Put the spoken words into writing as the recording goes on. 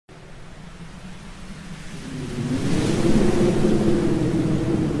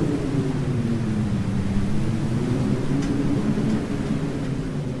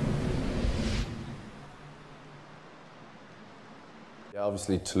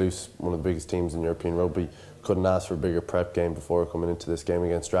obviously Toulouse, one of the biggest teams in European rugby, couldn't ask for a bigger prep game before coming into this game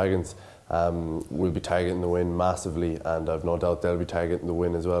against Dragons. We'll be targeting the win massively, and I've no doubt they'll be targeting the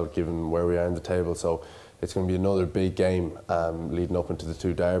win as well, given where we are in the table. So it's going to be another big game leading up into the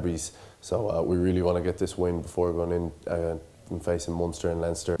two derbies. So we really want to get this win before going in and facing Munster and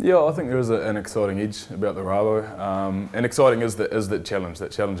Leinster. Yeah, I think there is an exciting edge about the Rabo, and exciting is that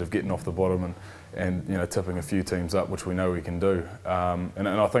challenge of getting off the bottom and you know, tipping a few teams up, which we know we can do. And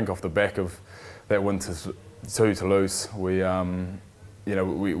I think off the back of that win to Toulouse, I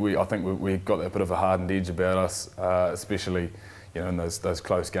think we got that bit of a hardened edge about us, especially you know, in those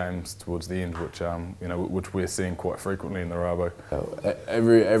close games towards the end, which we're seeing quite frequently in the Rabo.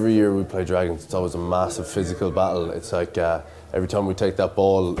 Every year we play Dragons, it's always a massive physical battle. It's like every time we take that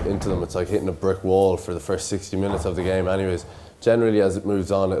ball into them, it's like hitting a brick wall for the first 60 minutes of the game. Anyways, generally as it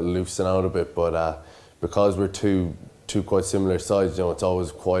moves on, it'll loosen out a bit, but because we're two quite similar sides, you know, it's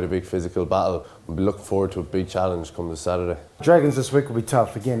always quite a big physical battle. We'll be looking forward to a big challenge come this Saturday. Dragons this week will be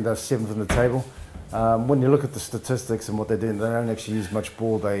tough. Again, they're 7th in the table. When you look at the statistics and what they're doing, they don't actually use much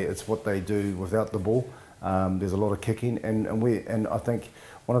ball. It's what they do without the ball. There's a lot of kicking, and I think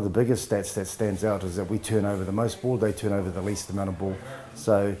one of the biggest stats that stands out is that we turn over the most ball. They turn over the least amount of ball.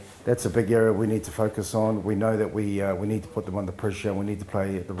 So that's a big area we need to focus on. We know that we need to put them under pressure, and we need to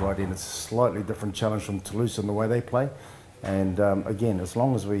play at the right end. It's a slightly different challenge from Toulouse in the way they play. And again, as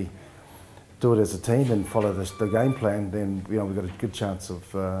long as we do it as a team and follow the game plan, then you know, we've got a good chance of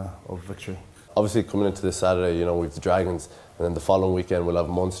victory. Obviously, coming into this Saturday, you know, we've the Dragons, and then the following weekend we'll have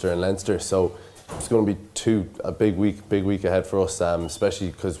Munster and Leinster. So it's going to be a big week ahead for us,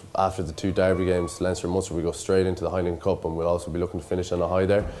 especially because after the two derby games, Leinster and Munster, we go straight into the Highland Cup, and we'll also be looking to finish on a high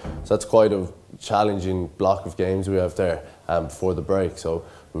there. So that's quite a challenging block of games we have there before the break. So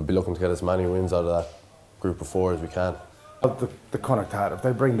we'll be looking to get as many wins out of that group of 4 as we can. The Connacht heart, if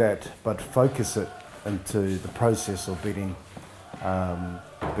they bring that, but focus it into the process of beating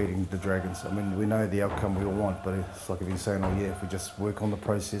the Dragons. I mean, we know the outcome we all want, but it's like I've been saying all year, if we just work on the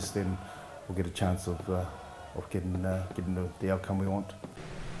process, then we'll get a chance of getting the outcome we want.